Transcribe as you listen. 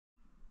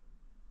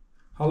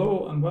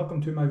Hello and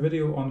welcome to my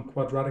video on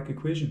quadratic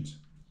equations.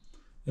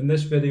 In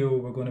this video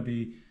we're going to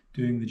be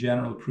doing the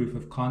general proof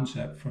of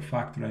concept for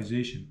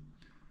factorization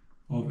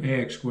of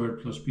ax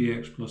squared plus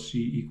bx plus c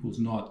equals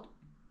naught.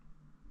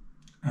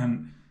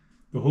 And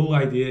the whole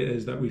idea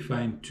is that we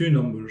find two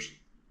numbers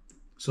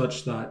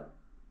such that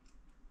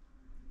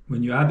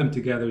when you add them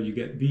together you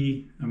get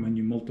b, and when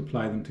you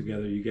multiply them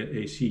together you get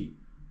ac.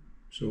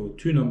 So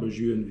two numbers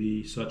u and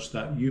v such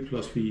that u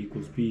plus v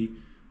equals b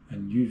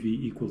and uv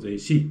equals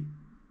ac.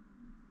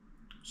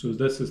 So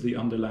this is the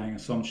underlying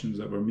assumptions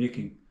that we're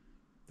making.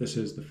 This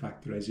is the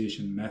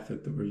factorization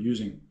method that we're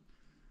using.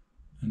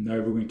 And now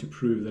we're going to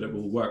prove that it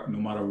will work no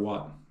matter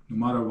what. No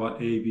matter what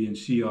a, b and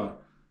c are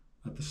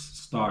at the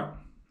start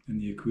in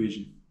the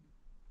equation.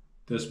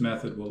 This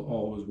method will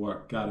always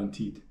work,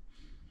 guaranteed.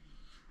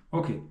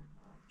 Okay,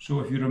 so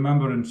if you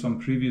remember in some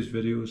previous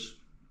videos,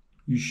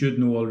 you should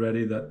know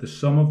already that the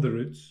sum of the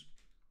roots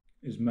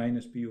is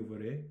minus b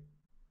over a.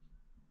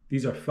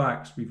 These are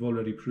facts, we've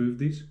already proved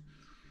these.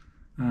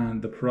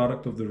 And the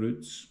product of the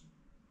roots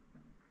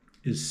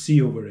is c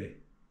over a.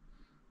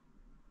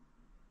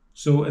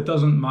 So it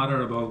doesn't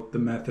matter about the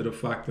method of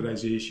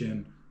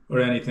factorization or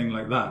anything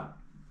like that.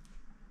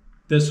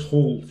 This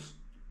holds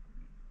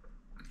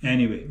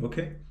anyway,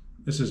 okay?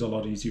 This is a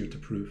lot easier to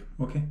prove,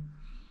 okay?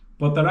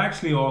 But they're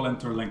actually all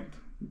interlinked.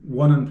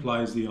 One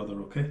implies the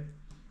other, okay?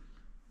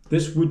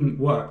 This wouldn't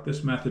work,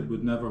 this method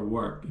would never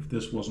work if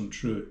this wasn't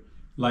true.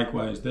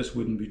 Likewise, this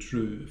wouldn't be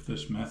true if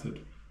this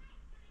method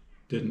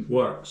didn't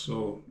work.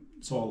 So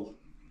it's all,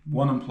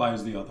 one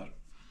implies the other.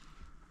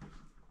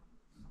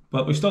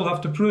 But we still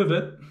have to prove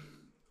it.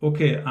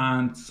 Okay,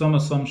 and some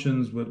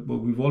assumptions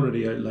we've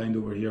already outlined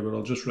over here, but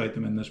I'll just write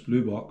them in this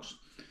blue box.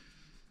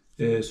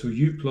 So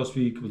u plus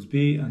v equals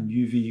b and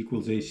uv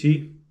equals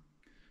ac.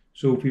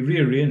 So if we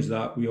rearrange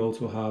that, we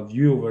also have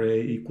u over a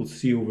equals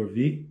c over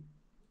v.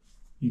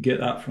 You get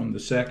that from the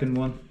second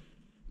one.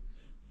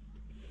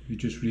 If you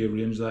just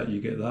rearrange that,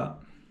 you get that.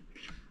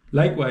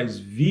 Likewise,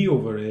 v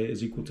over a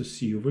is equal to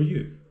c over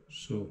u.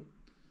 So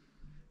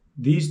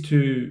these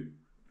two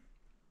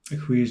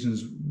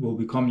equations will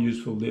become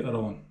useful later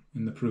on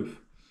in the proof.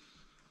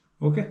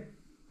 Okay.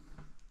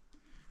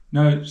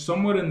 Now,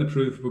 somewhere in the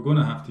proof, we're going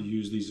to have to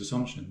use these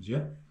assumptions,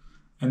 yeah?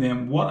 And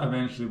then what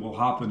eventually will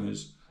happen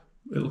is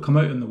it'll come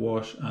out in the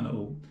wash and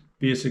it'll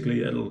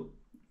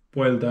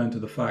boil down to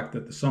the fact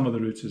that the sum of the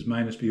roots is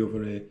minus b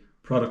over a,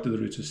 product of the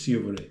roots is c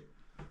over a.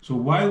 So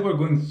while we're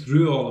going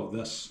through all of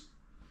this,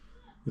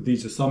 with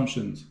these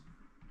assumptions,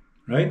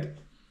 right?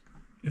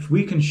 If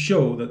we can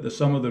show that the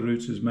sum of the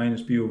roots is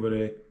minus b over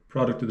a,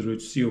 product of the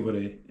roots c over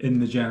a in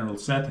the general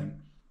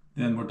setting,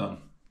 then we're done.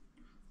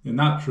 And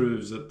that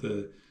proves that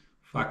the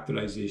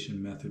factorization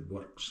method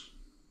works.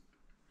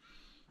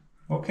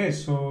 Okay,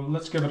 so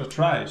let's give it a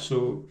try.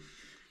 So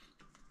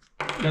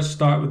let's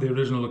start with the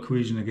original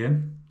equation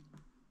again.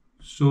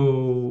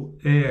 So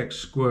ax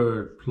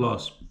squared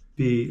plus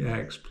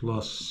bx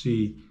plus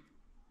c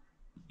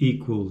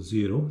equals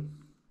 0.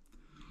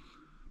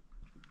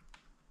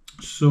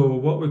 So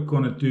what we're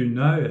going to do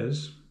now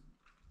is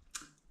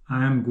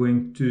I am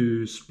going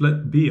to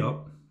split b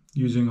up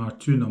using our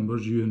two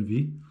numbers u and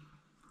v.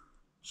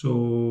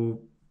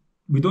 So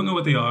we don't know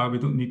what they are, we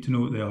don't need to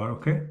know what they are,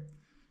 okay?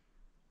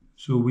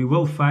 So we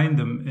will find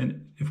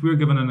them if we're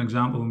given an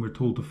example and we're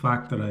told to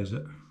factorize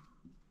it,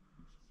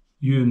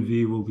 u and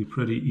v will be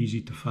pretty easy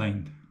to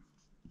find.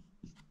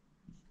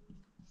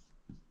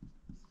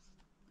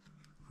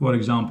 For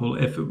example,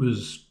 if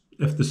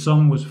the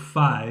sum was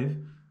 5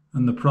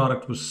 and the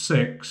product was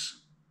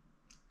 6,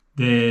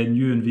 then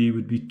u and v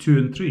would be 2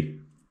 and 3.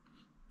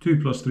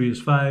 2 plus 3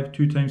 is 5,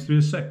 2 times 3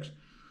 is 6.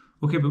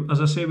 Okay, but as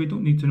I say, we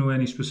don't need to know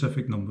any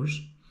specific numbers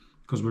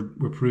because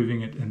we're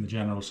proving it in the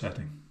general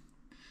setting.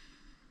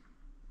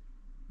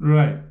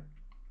 Right.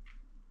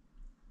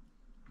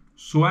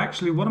 So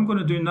actually what I'm going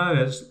to do now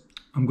is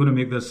I'm going to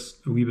make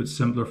this a wee bit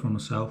simpler for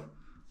myself.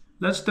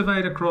 Let's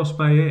divide across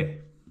by a.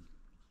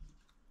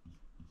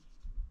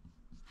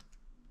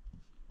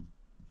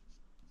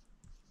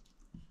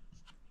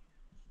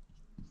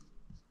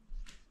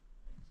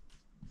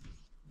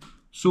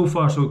 So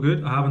far so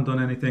good, I haven't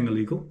done anything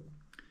illegal.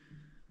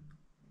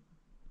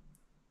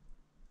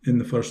 In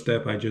the first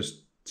step I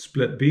just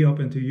split b up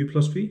into u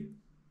plus v.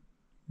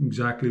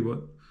 Exactly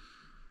what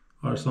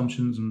our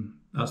assumptions, and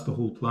that's the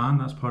whole plan,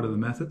 that's part of the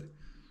method.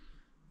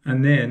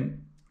 And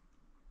then,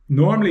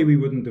 normally we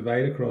wouldn't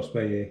divide across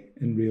by a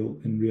in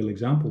real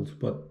examples,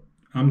 but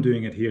I'm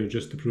doing it here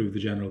just to prove the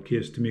general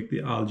case, to make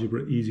the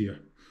algebra easier.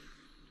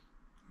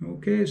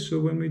 Okay, so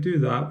when we do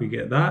that, we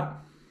get that.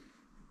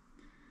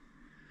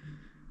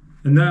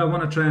 And now I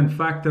want to try and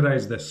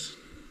factorize this.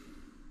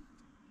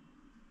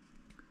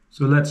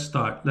 So let's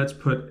start. Let's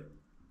put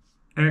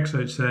x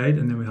outside,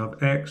 and then we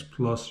have x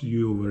plus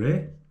u over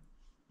a.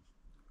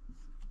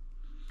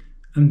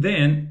 And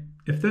then,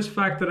 if this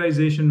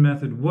factorization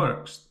method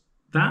works,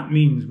 that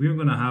means we're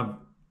going to have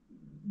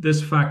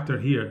this factor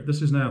here.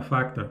 This is now a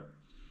factor.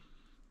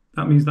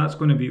 That means that's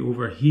going to be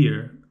over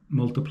here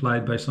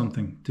multiplied by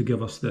something to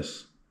give us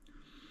this.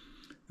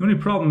 The only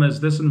problem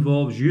is this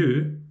involves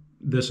u,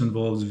 this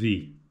involves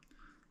v.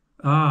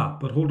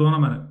 But hold on a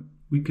minute.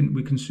 We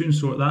can soon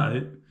sort that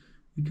out.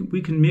 We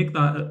can make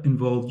that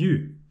involve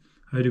u.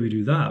 How do we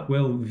do that?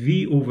 Well,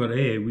 v over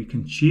a, we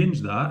can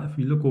change that. If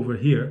we look over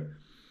here,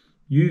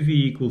 uv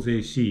equals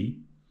ac.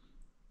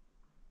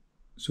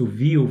 So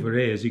v over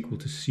a is equal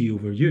to c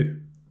over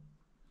u.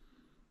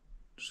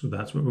 So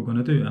that's what we're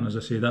going to do. And as I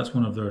say, that's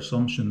one of their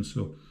assumptions.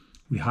 So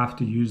we have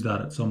to use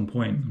that at some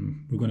point,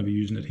 and we're going to be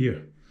using it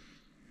here.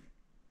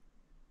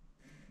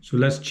 So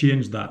let's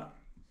change that.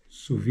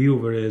 So v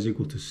over a is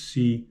equal to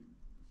c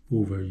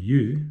over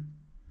u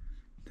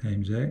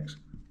times x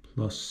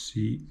plus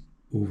c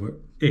over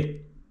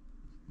a.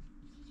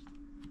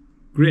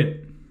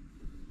 Great.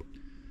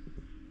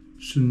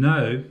 So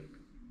now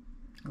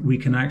we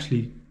can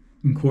actually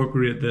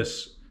incorporate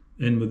this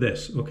in with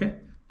this, okay,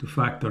 to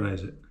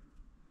factorize it.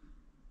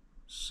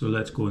 So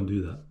let's go and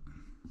do that.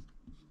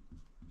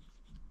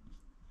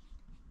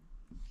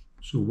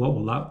 So what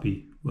will that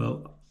be?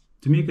 Well,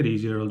 to make it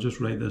easier, I'll just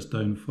write this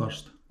down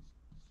first.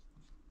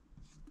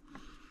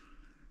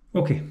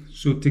 Okay,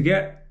 so to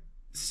get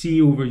c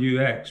over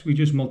ux, we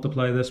just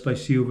multiply this by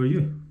c over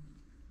u.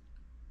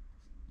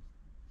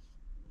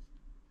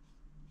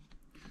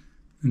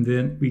 And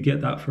then we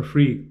get that for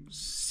free.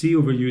 C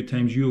over u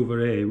times u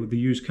over a, with the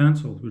u's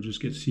cancelled, we'll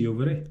just get c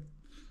over a.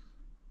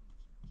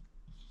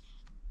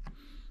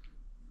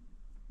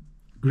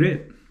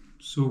 Great,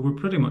 so we're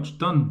pretty much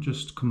done.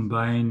 Just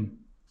combine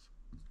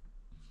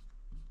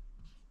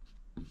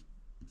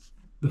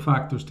the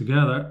factors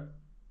together.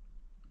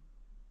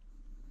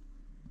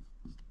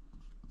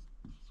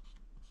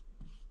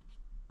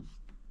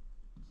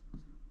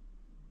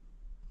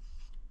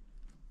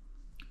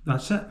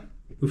 That's it,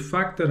 we've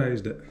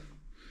factorized it.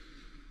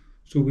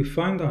 So we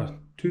found our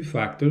two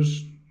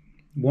factors.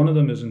 One of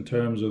them is in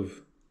terms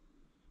of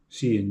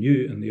c and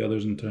u, and the other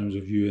is in terms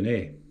of u and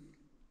a.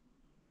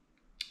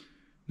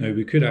 Now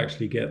we could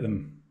actually get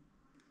them,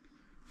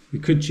 we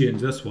could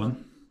change this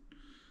one,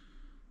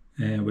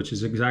 which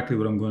is exactly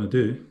what I'm going to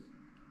do.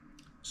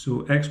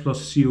 So x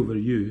plus c over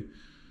u,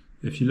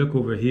 if you look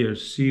over here,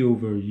 c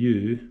over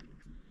u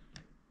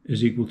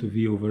is equal to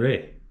v over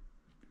a.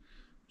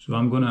 So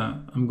I'm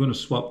gonna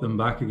swap them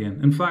back again.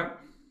 In fact,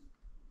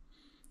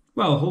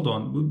 well, hold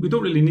on. We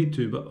don't really need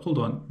to, but hold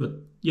on. But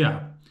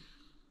yeah,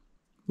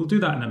 we'll do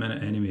that in a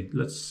minute anyway.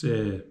 Let's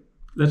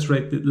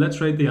write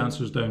the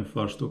answers down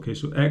first. Okay,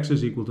 so x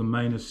is equal to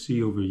minus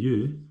c over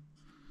u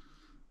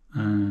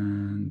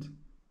and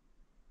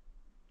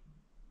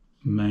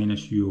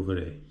minus u over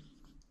a.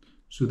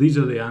 So these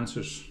are the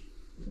answers.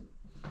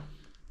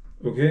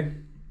 Okay,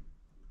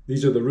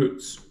 these are the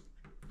roots.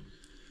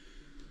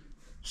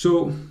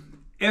 So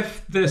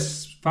if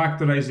this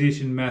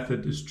factorization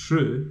method is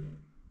true,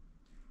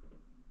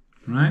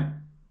 right,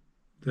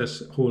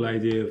 this whole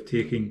idea of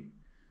taking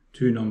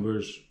two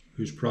numbers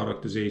whose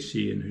product is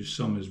AC and whose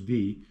sum is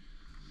B,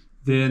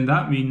 then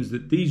that means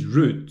that these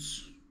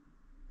roots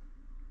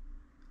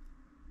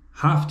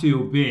have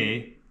to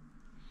obey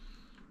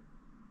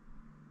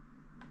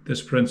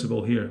this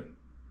principle here.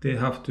 They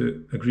have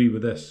to agree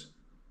with this.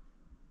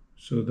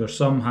 So their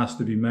sum has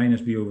to be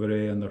minus B over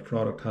A and their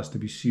product has to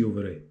be C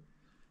over A.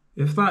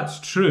 If that's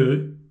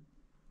true,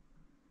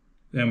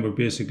 then we're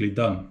basically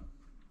done.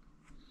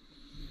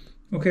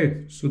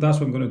 Okay, so that's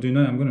what I'm going to do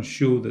now. I'm going to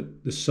show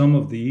that the sum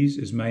of these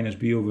is minus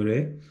B over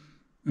A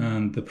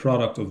and the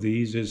product of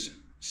these is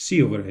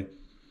C over A.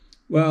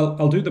 Well,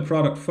 I'll do the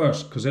product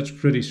first because it's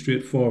pretty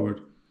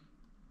straightforward.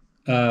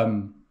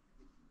 I'm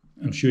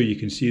sure you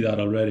can see that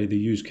already, the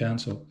U's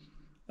cancel.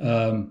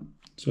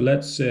 So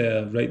let's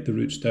write the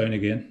roots down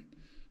again.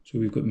 So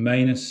we've got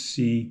minus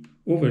C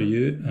over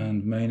U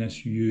and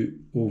minus U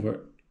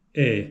over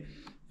A.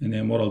 And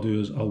then what I'll do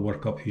is I'll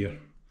work up here.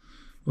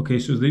 Okay,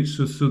 so these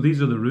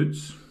are the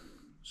roots.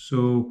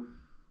 So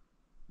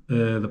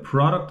the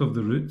product of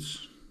the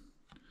roots,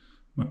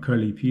 my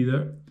curly P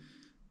there,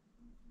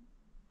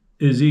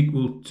 is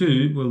equal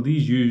to, well,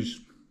 these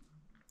U's,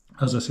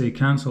 as I say,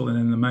 cancel, and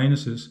then the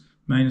minuses,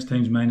 minus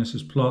times minus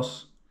is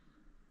plus.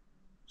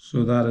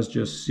 So that is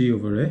just C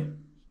over A.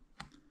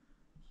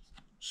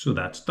 So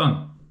that's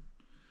done.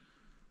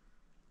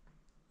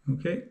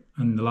 Okay,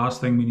 and the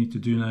last thing we need to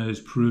do now is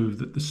prove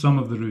that the sum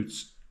of the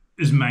roots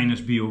is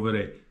minus B over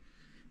A.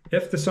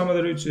 If the sum of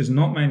the roots is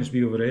not minus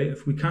B over A,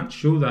 if we can't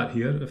show that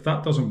here, if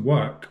that doesn't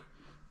work,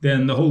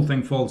 then the whole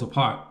thing falls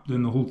apart.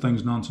 Then the whole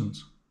thing's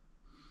nonsense.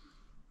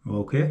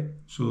 Okay,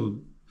 so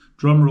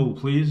drum roll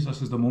please,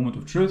 this is the moment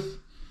of truth.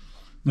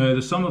 Now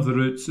the sum of the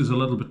roots is a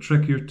little bit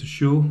trickier to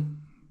show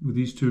with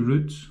these two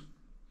roots.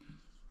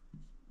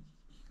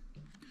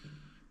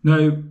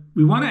 Now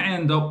we want to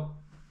end up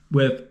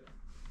with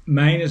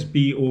minus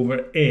B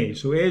over A.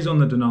 So A is on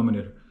the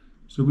denominator.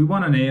 So we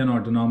want an A in our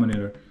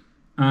denominator.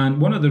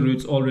 And one of the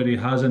roots already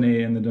has an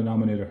A in the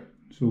denominator.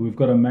 So we've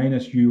got a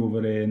minus U over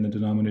A in the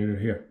denominator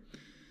here.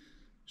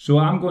 So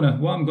what I'm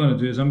going to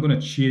do is I'm going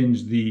to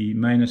change the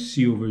minus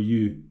C over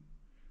U.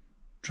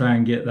 Try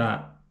and get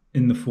that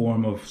in the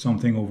form of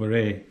something over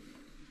A.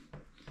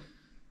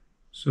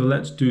 So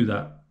let's do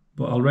that.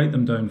 but I'll write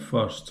them down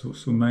first.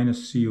 So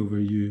minus c over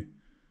u,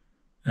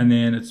 and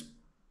then it's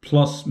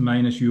plus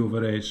minus u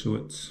over a, so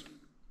it's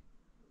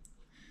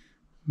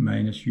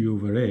minus u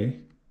over a,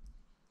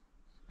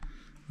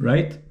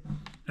 right?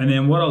 And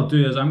then what I'll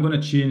do is I'm going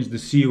to change the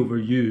c over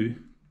u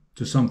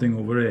to something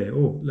over a.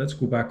 Oh, let's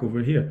go back over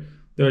here.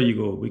 There you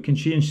go. We can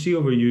change c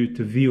over u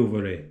to v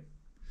over a.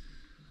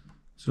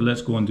 So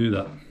let's go and do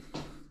that.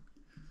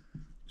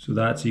 So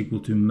that's equal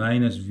to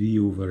minus v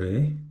over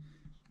a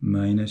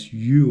minus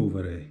u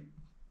over a.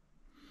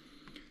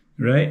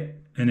 Right?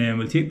 And then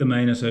we'll take the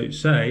minus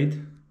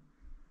outside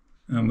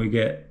and we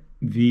get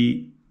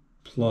v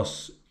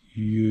plus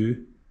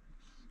u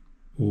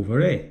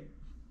over a.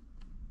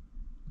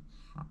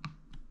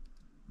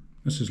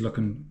 This is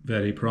looking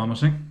very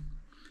promising.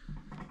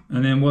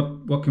 And then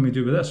what can we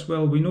do with this?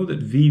 Well, we know that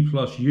v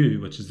plus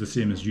u, which is the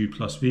same as u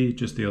plus v,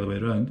 just the other way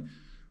around.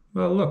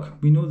 Well, look,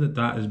 we know that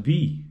that is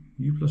b.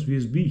 U plus v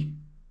is b.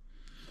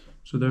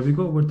 So there we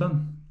go, we're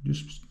done.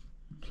 Just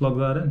plug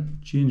that in.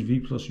 Change v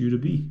plus u to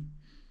b.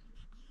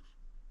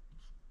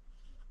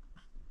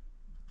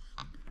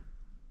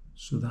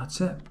 So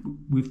that's it.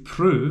 We've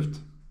proved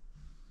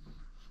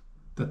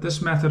that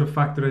this method of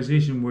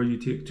factorization, where you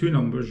take two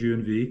numbers, u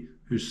and v,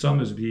 whose sum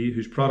is v,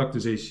 whose product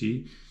is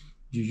ac,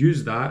 you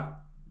use that,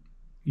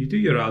 you do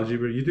your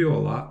algebra, you do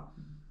all that,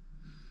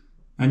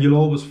 and you'll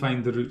always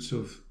find the roots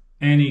of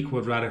any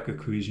quadratic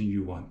equation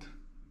you want.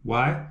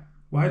 Why?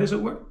 Why does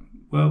it work?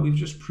 Well, we've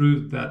just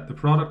proved that the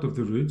product of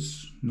the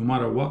roots, no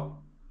matter what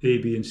a,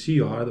 b, and c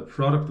are, the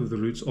product of the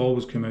roots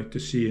always come out to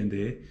c and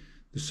a.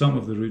 The sum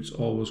of the roots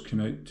always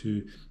come out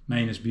to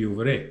minus b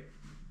over a.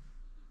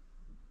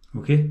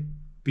 Okay?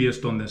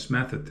 Based on this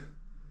method.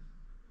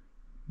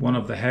 One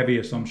of the heavy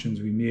assumptions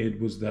we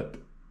made was that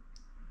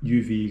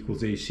uv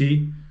equals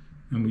ac,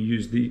 and we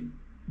use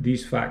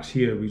these facts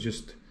here. We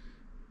just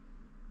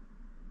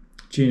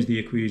change the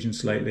equation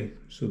slightly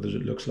so that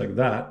it looks like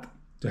that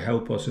to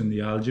help us in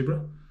the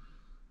algebra.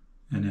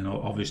 And then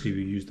obviously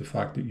we use the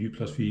fact that u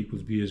plus v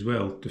equals b as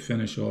well to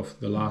finish off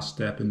the last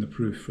step in the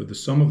proof for the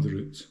sum of the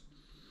roots.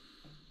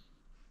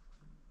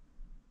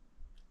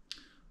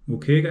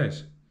 Okay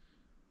guys,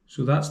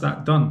 so that's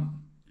that done.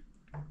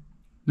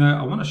 Now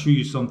I want to show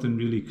you something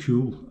really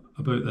cool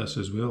about this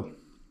as well.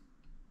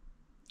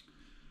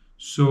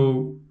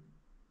 So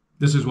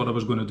this is what I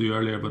was going to do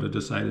earlier, but I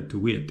decided to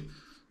wait.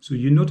 So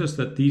you notice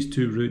that these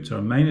two roots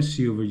are minus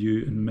c over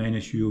u and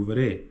minus u over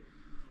a.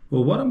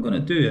 Well, what I'm going to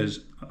do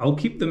is I'll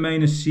keep the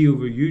minus c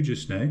over u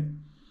just now.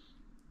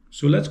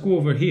 So let's go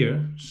over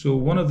here. So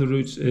one of the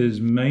roots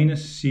is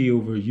minus c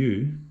over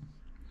u.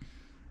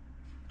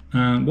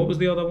 And what was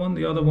the other one?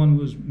 The other one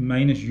was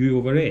minus u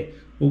over a.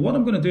 Well, what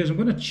I'm going to do is I'm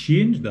going to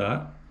change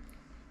that.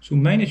 So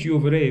minus u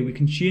over a, we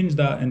can change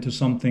that into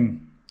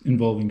something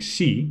involving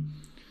c.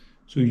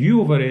 So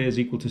u over a is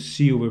equal to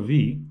c over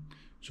v.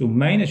 So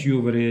minus u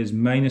over a is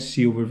minus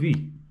c over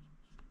v.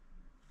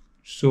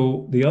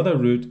 So the other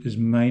root is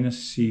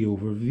minus c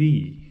over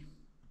v.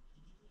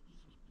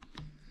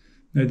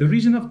 Now the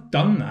reason I've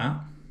done that,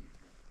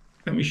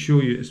 let me show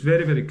you, it's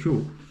very, very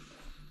cool.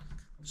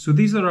 So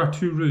these are our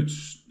two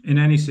roots in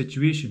any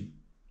situation,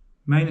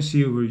 minus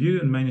c over u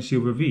and minus c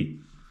over v.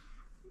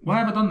 Why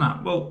have I done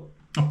that? Well,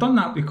 I've done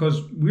that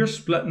because we're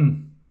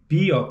splitting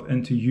b up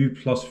into u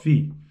plus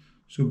v.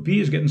 So b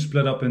is getting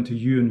split up into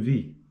u and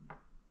v.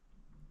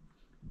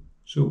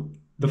 So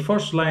the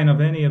first line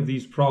of any of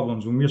these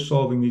problems, when we're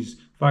solving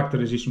these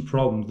factorization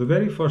problems, the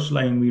very first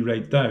line we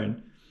write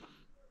down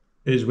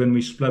is when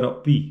we split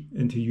up b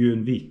into u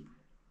and v.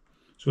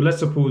 So let's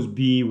suppose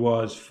b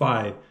was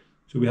 5.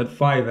 So we had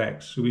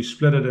 5x. So we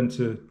split it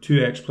into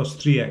 2x plus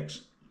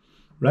 3x,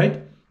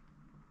 right?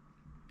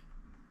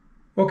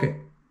 Okay.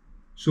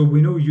 So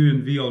we know u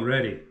and v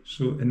already.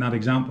 So in that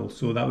example,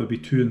 so that would be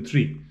 2 and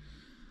 3.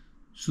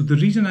 So the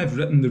reason I've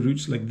written the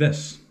roots like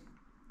this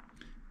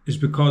is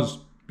because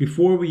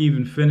before we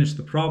even finish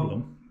the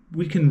problem,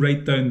 we can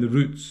write down the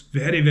roots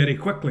very, very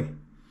quickly,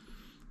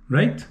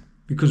 right?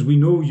 Because we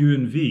know u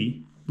and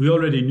v. We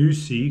already knew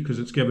c because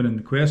it's given in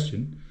the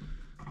question.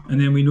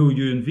 And then we know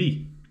u and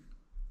v.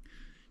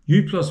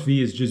 U plus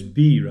v is just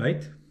b,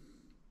 right?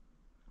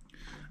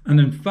 And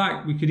in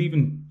fact, we could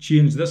even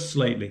change this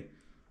slightly.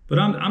 But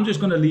I'm just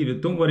going to leave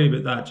it. Don't worry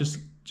about that.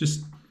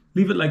 Just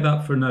leave it like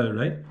that for now,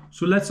 right?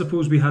 So let's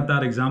suppose we had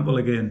that example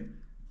again.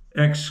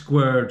 X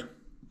squared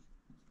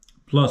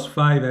plus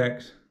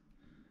 5x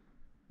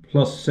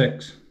plus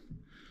 6.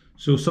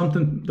 So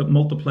something that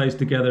multiplies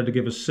together to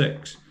give us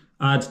 6,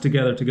 adds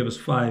together to give us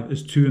 5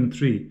 is 2 and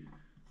 3.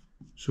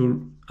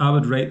 So I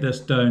would write this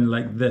down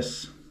like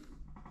this.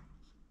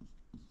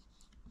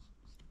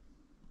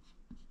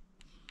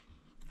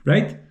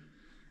 Right?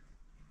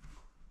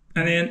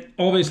 And then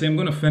obviously I'm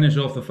going to finish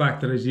off the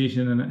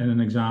factorization in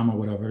an exam or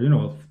whatever, you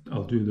know,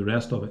 I'll do the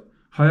rest of it.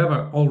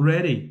 However,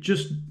 already,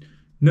 just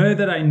now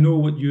that I know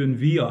what u and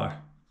v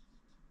are,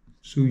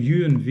 so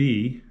u and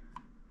v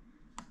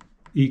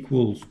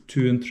equals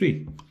 2 and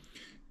 3.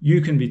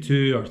 U can be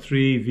 2 or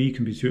 3, v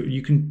can be 2,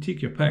 you can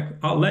take your pick.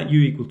 I'll let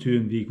u equal 2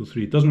 and v equal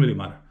 3, it doesn't really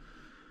matter.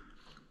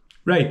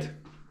 Right,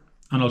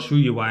 And I'll show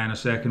you why in a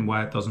second,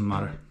 why it doesn't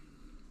matter.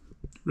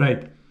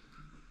 Right.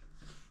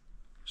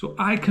 So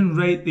I can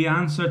write the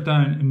answer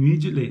down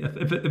immediately.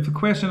 If the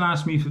question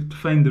asks me to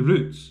find the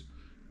roots,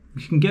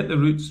 we can get the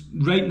roots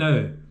right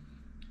now.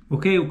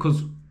 Okay,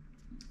 because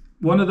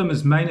one of them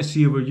is minus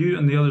c over u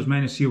and the other is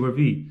minus c over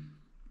v.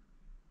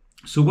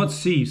 So what's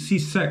c?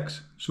 C's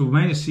 6. So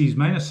minus c is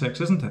minus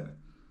 6, isn't it?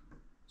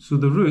 So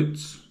the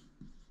roots,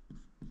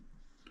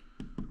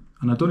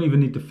 and I don't even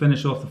need to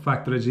finish off the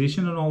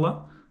factorization and all that.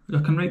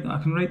 I can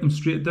write them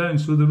straight down.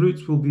 So the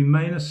roots will be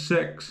minus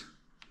 6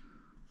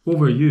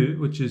 over u,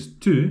 which is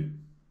 2,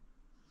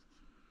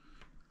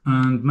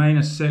 and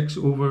minus 6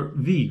 over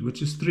v,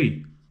 which is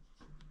 3.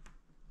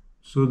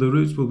 So the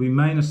roots will be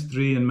minus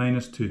 3 and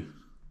minus 2.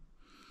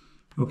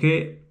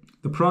 Okay,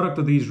 the product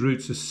of these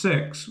roots is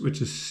 6,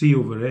 which is c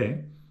over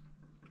a,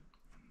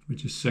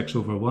 which is 6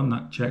 over 1,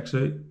 that checks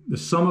out. The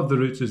sum of the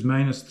roots is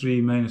minus 3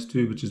 minus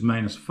 2, which is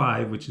minus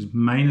 5, which is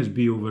minus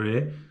b over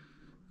a,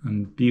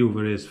 and b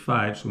over a is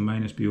 5, so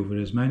minus b over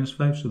a is minus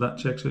 5, so that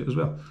checks out as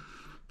well.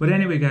 But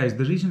anyway, guys,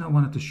 the reason I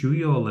wanted to show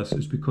you all this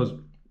is because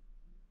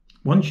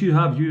once you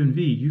have u and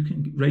v, you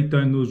can write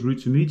down those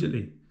roots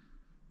immediately.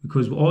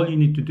 Because all you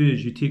need to do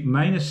is you take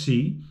minus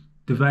c,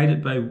 divide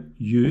it by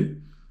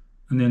u,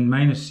 and then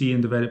minus c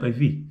and divide it by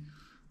v.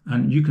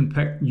 And you can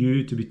pick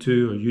u to be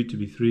 2 or u to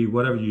be 3,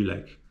 whatever you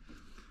like.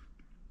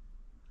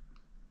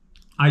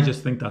 I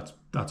just think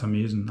that's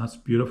amazing. That's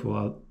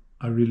beautiful.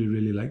 I really,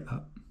 really like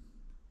that.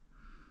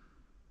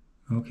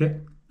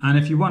 Okay. And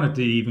if you wanted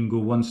to even go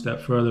one step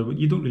further, but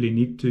you don't really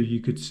need to,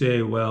 you could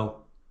say,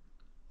 well,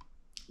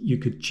 you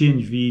could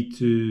change v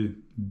to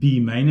b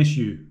minus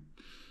u.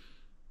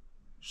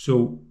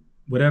 So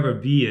whatever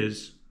b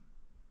is,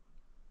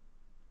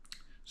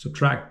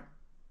 subtract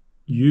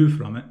u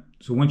from it.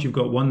 So once you've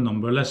got one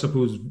number, let's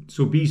suppose,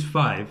 so b's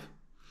 5,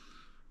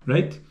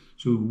 right?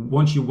 So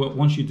once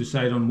you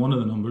decide on one of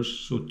the numbers,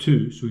 so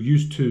 2, so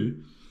use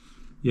 2,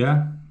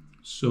 yeah?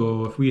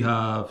 So if we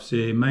have,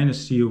 say,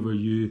 minus c over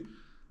u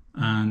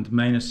and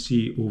minus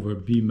c over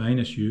b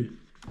minus u,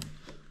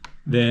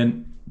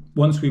 then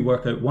once we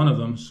work out one of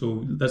them,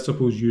 so let's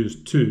suppose u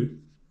is 2,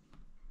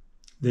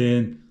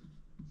 then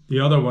the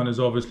other one is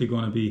obviously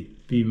going to be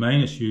b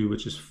minus u,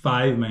 which is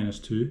 5 minus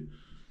 2,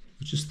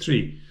 which is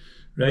 3,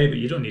 right? But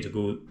you don't need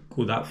to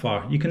go that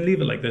far. You can leave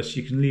it like this.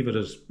 You can leave it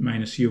as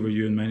minus c over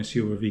u and minus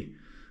c over v.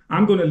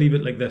 I'm going to leave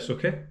it like this,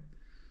 okay?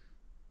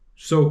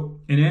 So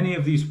in any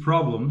of these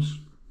problems,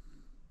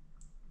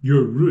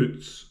 your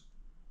roots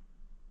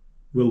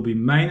will be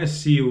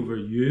minus c over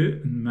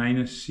u and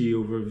minus c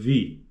over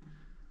v.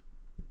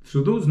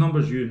 So those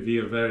numbers u and v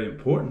are very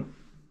important.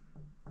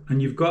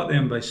 And you've got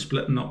them by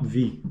splitting up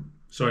b,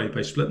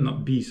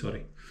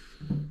 sorry.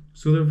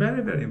 So they're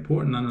very, very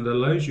important, and it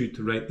allows you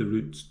to write the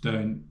roots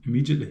down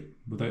immediately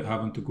without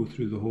having to go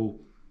through the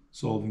whole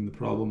solving the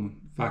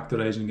problem,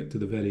 factorizing it to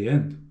the very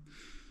end.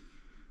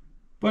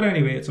 But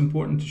anyway, it's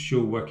important to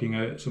show working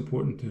out. It's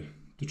important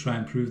to try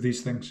and prove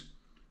these things.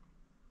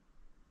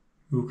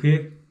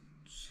 Okay,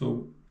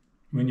 so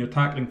when you're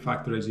tackling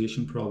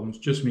factorization problems,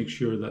 just make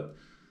sure that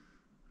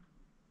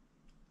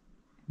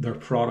their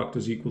product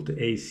is equal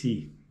to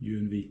AC, U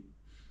and V.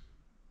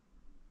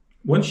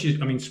 Once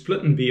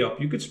splitting B up,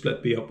 you could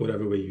split B up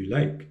whatever way you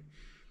like.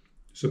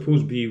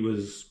 Suppose B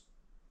was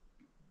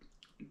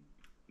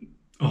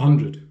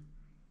 100.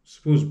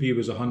 Suppose B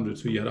was 100,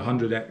 so you had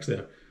 100x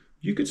there.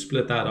 You could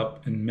split that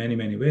up in many,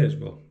 many ways.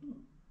 Well,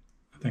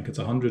 I think it's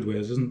 100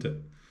 ways, isn't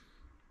it?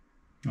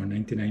 Or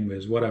 99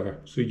 ways, whatever.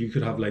 So you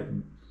could have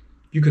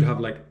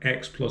like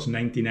x plus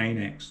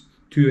 99x,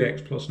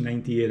 2x plus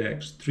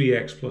 98x,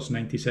 3x plus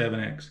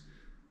 97x,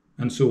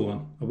 and so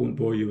on. I won't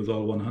bore you with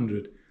all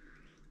 100.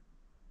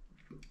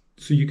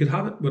 So you could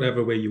have it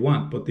whatever way you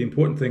want, but the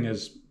important thing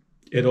is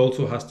it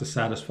also has to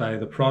satisfy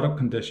the product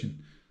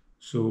condition.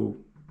 So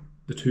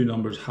the two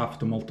numbers have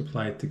to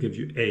multiply to give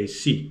you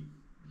AC.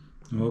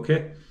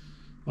 Okay?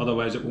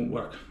 Otherwise it won't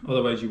work.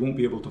 Otherwise you won't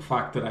be able to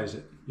factorize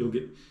it.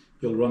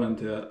 You'll run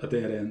into a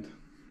dead end,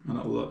 and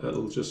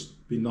it'll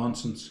just be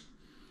nonsense.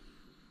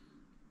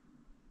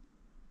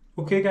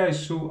 Okay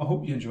guys, so I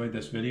hope you enjoyed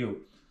this video.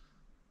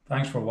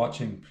 Thanks for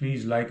watching.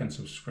 Please like and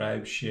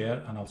subscribe,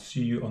 share, and I'll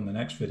see you on the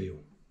next video.